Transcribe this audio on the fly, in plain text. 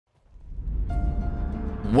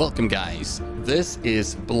Welcome guys, this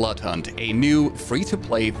is Bloodhunt, a new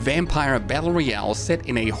free-to-play vampire battle royale set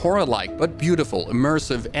in a horror-like but beautiful,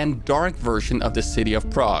 immersive and dark version of the city of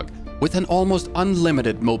Prague. With an almost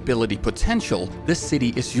unlimited mobility potential, the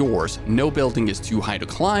city is yours, no building is too high to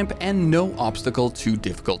climb and no obstacle too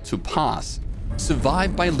difficult to pass.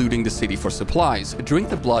 Survive by looting the city for supplies, drink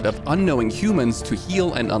the blood of unknowing humans to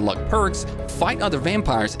heal and unlock perks, fight other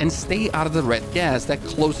vampires and stay out of the red gas that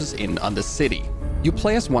closes in on the city. You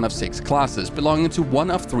play as one of 6 classes, belonging to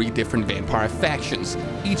one of 3 different vampire factions.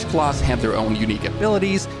 Each class have their own unique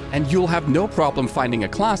abilities, and you'll have no problem finding a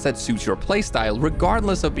class that suits your playstyle,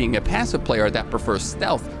 regardless of being a passive player that prefers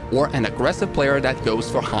stealth or an aggressive player that goes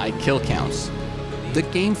for high kill counts. The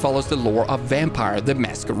game follows the lore of Vampire the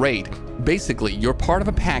Masquerade. Basically, you're part of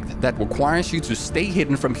a pact that requires you to stay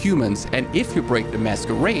hidden from humans, and if you break the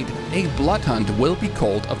masquerade, a blood hunt will be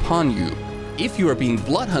called upon you. If you are being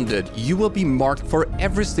blood hunted, you will be marked for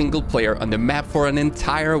every single player on the map for an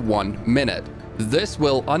entire 1 minute. This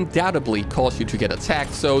will undoubtedly cause you to get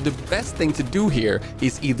attacked, so the best thing to do here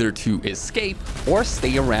is either to escape or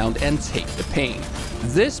stay around and take the pain.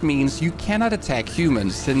 This means you cannot attack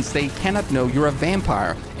humans since they cannot know you're a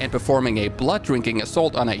vampire, and performing a blood-drinking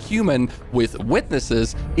assault on a human with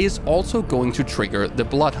witnesses is also going to trigger the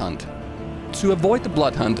blood hunt. To avoid the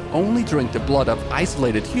blood hunt, only drink the blood of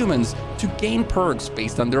isolated humans to gain perks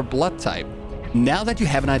based on their blood type. Now that you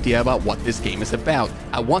have an idea about what this game is about,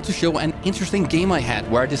 I want to show an interesting game I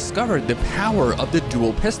had where I discovered the power of the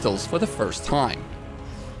dual pistols for the first time.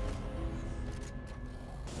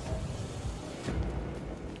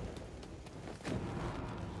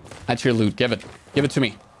 That's your loot. Give it. Give it to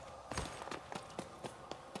me.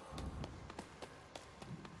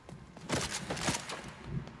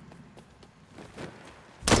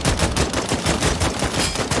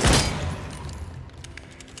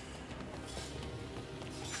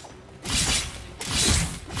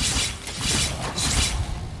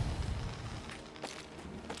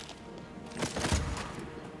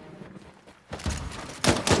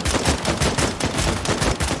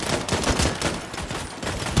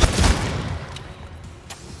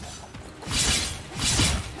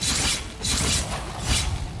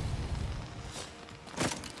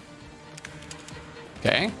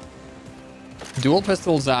 Okay. Dual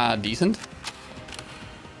pistols are decent.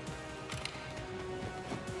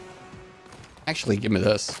 Actually, give me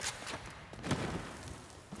this.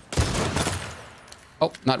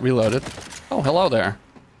 Oh, not reloaded. Oh, hello there.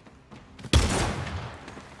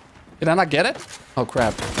 Did I not get it? Oh,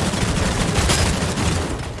 crap.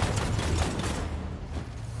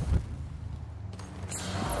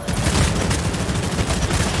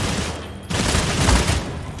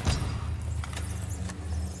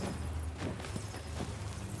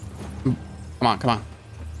 Come on, come on.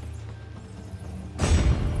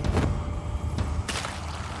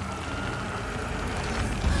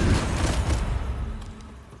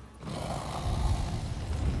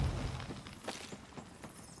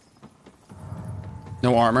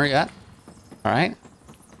 No armor yet. All right.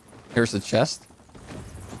 Here's the chest.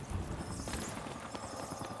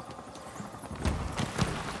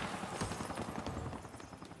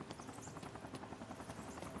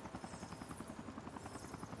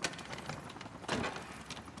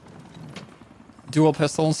 Dual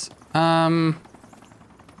pistols. You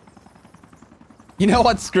know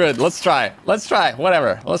what? Screw it. Let's try. Let's try.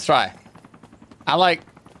 Whatever. Let's try. I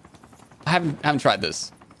haven't tried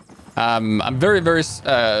this. I'm very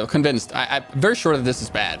convinced. I'm very sure that this is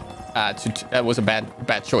bad. That was a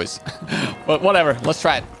bad choice. But whatever. Let's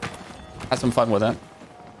try it. Have some fun with it.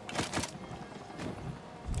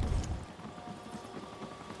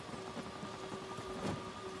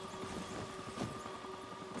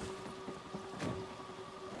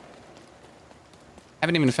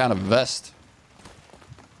 Haven't even found a vest.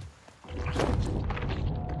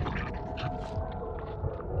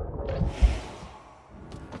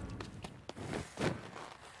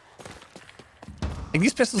 Like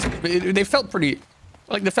these pistols, they felt pretty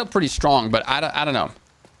strong, but I don't know.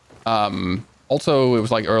 Also, it was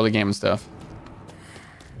like early game and stuff.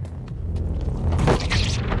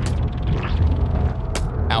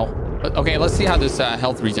 Ow. Okay, let's see how this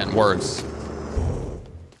health regen works.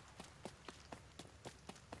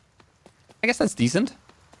 I guess that's decent.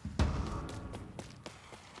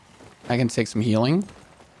 I can take some healing.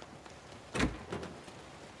 Do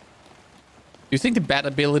you think the bat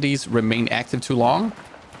abilities remain active too long?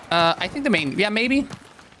 I think the main... Yeah, maybe.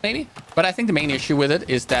 Maybe. But I think the main issue with it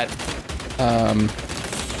is that...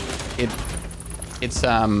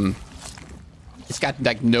 It's got,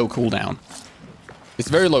 like, no cooldown. It's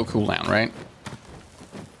very low cooldown, right?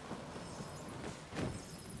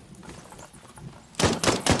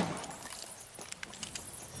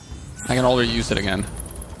 I can already use it again.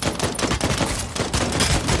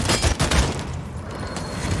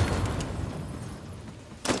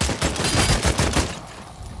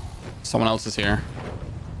 Someone else is here.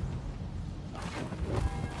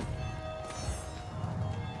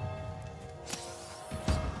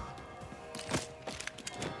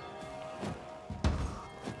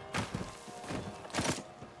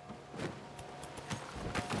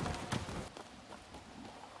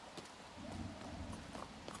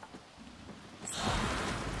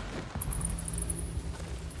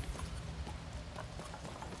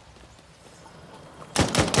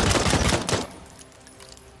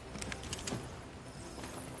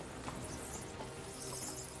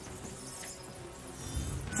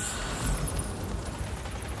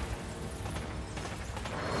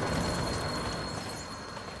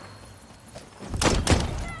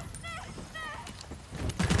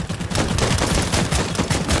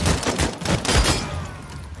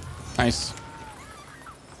 Nice.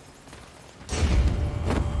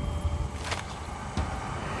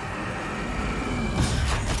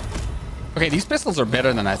 Okay, these pistols are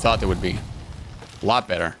better than I thought they would be. A lot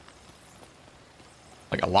better.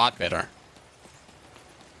 Like, a lot better.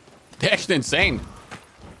 They're actually insane.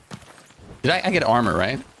 Did I get armor,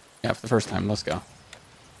 right? Yeah, for the first time. Let's go.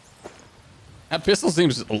 That pistol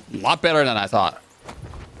seems a lot better than I thought.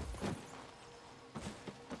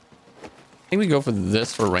 I think we go for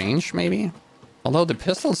this for range, maybe? Although the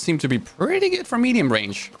pistols seem to be pretty good for medium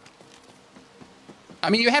range. I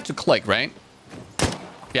mean, you have to click, right?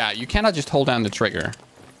 Yeah, you cannot just hold down the trigger.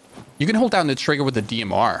 You can hold down the trigger with the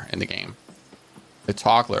DMR in the game. The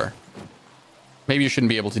toggler. Maybe you shouldn't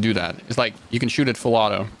be able to do that. It's like, you can shoot it full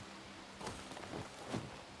auto.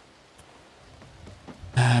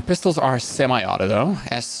 Pistols are semi-auto, though.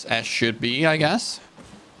 As should be, I guess.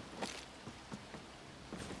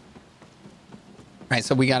 Right,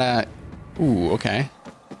 so we gotta... Ooh, okay.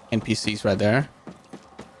 NPCs right there.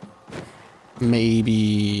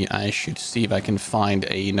 Maybe I should see if I can find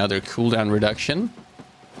another cooldown reduction.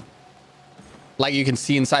 Like you can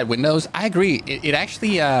see inside windows. I agree. It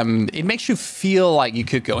actually, it makes you feel like you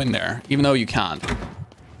could go in there, even though you can't.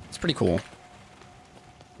 It's pretty cool.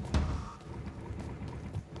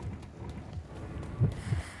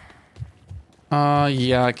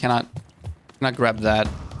 Yeah, I cannot grab that.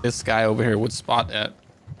 This guy over here would spot it.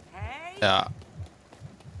 Yeah.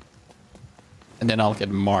 And then I'll get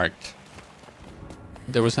marked.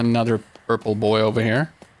 There was another purple boy over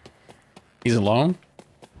here. He's alone.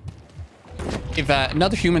 If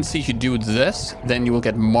another human sees you do this, then you will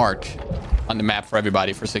get marked on the map for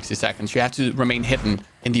everybody for 60 seconds. You have to remain hidden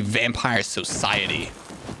in the vampire society.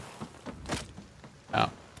 Oh.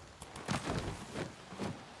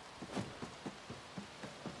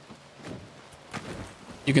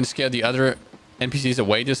 You can scare the other NPCs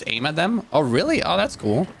away, just aim at them. Oh, really? Oh, that's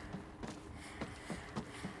cool.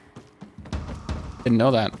 Didn't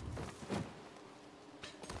know that.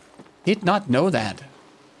 Did not know that.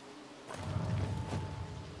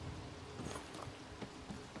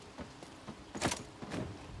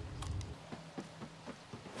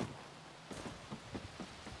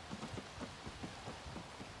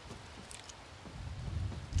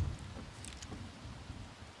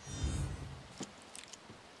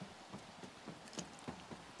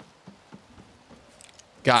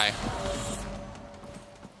 Guy.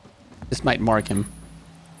 This might mark him.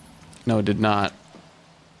 No, it did not.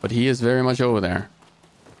 But he is very much over there.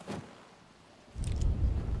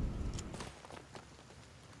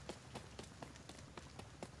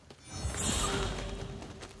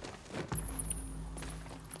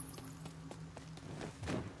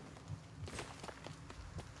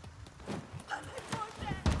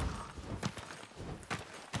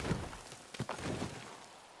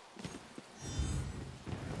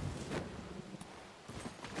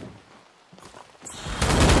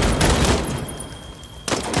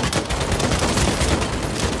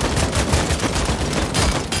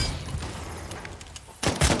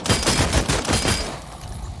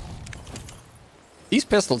 These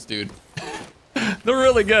pistols, dude. They're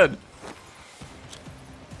really good.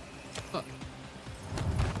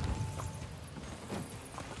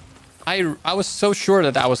 I was so sure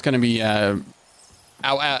that I was going to be...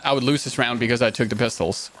 I would lose this round because I took the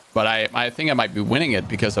pistols. But I think I might be winning it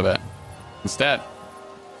because of it. Instead.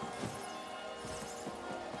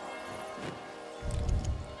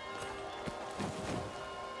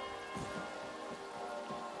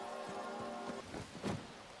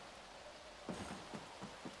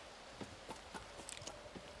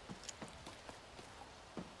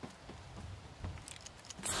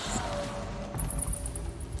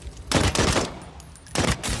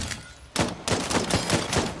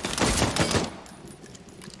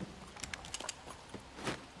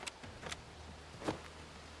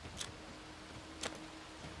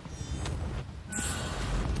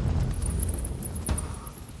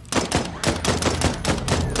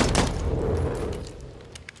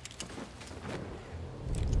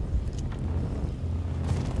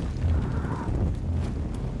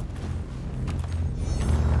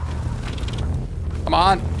 Come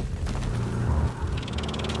on.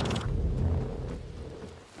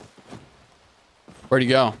 Where'd he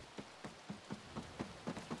go?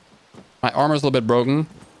 My armor's a little bit broken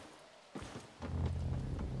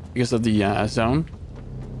because of the zone.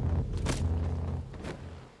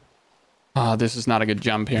 Ah, this is not a good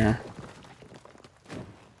jump here.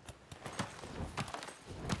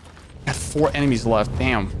 Got 4 enemies left.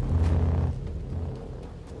 Damn.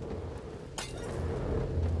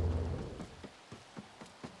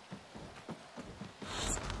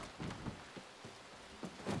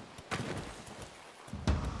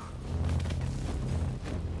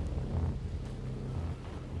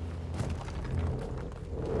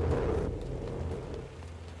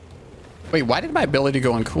 Wait, why did my ability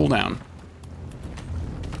go on cooldown?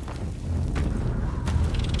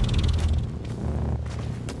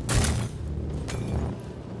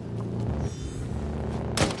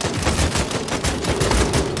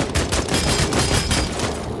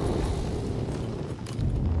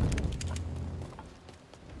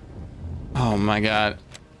 Oh my god.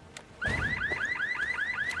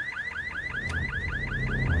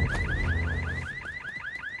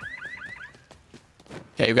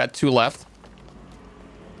 Okay, we've got 2 left.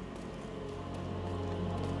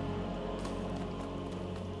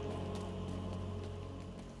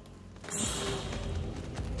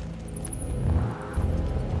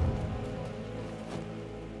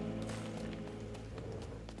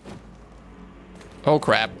 Oh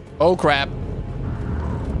crap. Oh crap.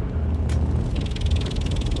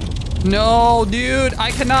 No, dude,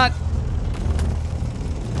 I cannot.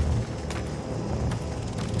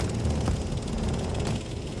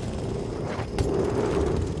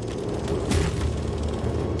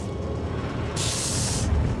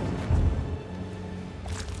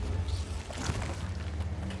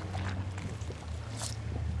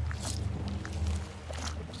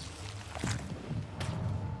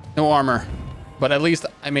 No armor, but at least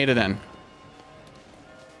I made it in.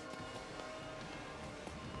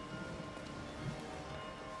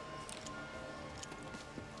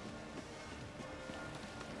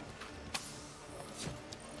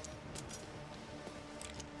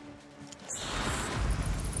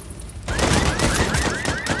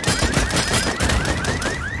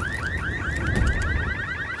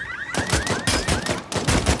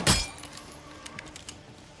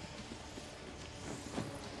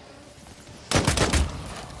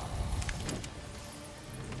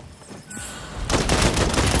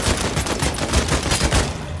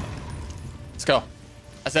 Let's go.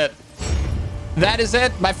 That's it. That is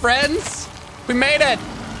it, my friends. We made it.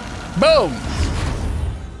 Boom.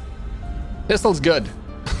 Pistol's good.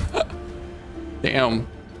 Damn.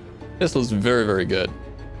 Pistol's very, very good.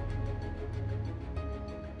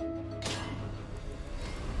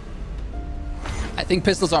 I think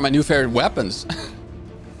pistols are my new favorite weapons.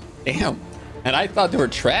 Damn. And I thought they were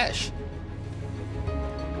trash.